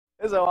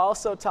Izzo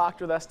also talked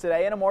with us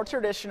today in a more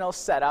traditional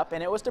setup,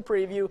 and it was to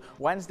preview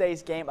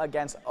Wednesday's game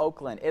against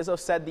Oakland. Izzo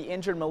said the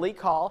injured Malik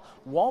Hall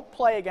won't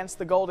play against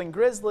the Golden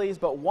Grizzlies,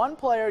 but one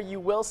player you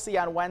will see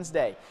on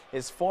Wednesday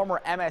is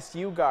former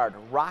MSU guard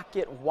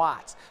Rocket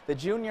Watts. The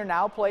junior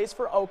now plays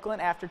for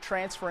Oakland after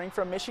transferring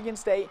from Michigan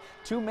State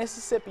to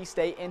Mississippi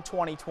State in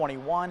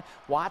 2021.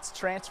 Watts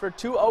transferred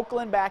to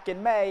Oakland back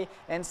in May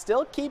and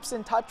still keeps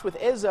in touch with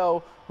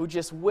Izzo, who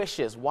just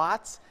wishes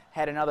Watts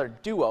had another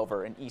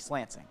do-over in East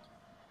Lansing.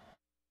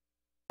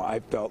 I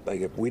felt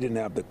like if we didn't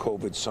have the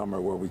COVID summer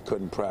where we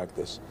couldn't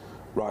practice,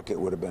 Rocket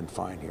would have been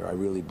fine here. I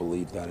really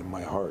believe that in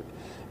my heart.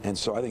 And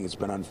so I think it's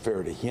been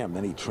unfair to him.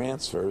 Then he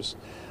transfers.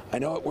 I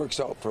know it works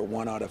out for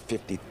 1 out of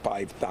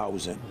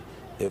 55,000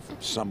 if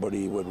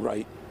somebody would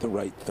write the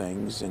right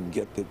things and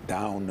get it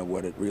down to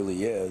what it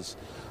really is.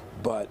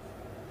 But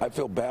I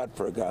feel bad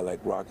for a guy like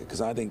Rocket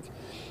because I think,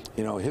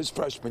 you know, his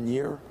freshman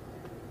year,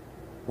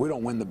 we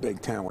don't win the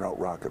Big Ten without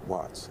Rocket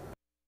Watts.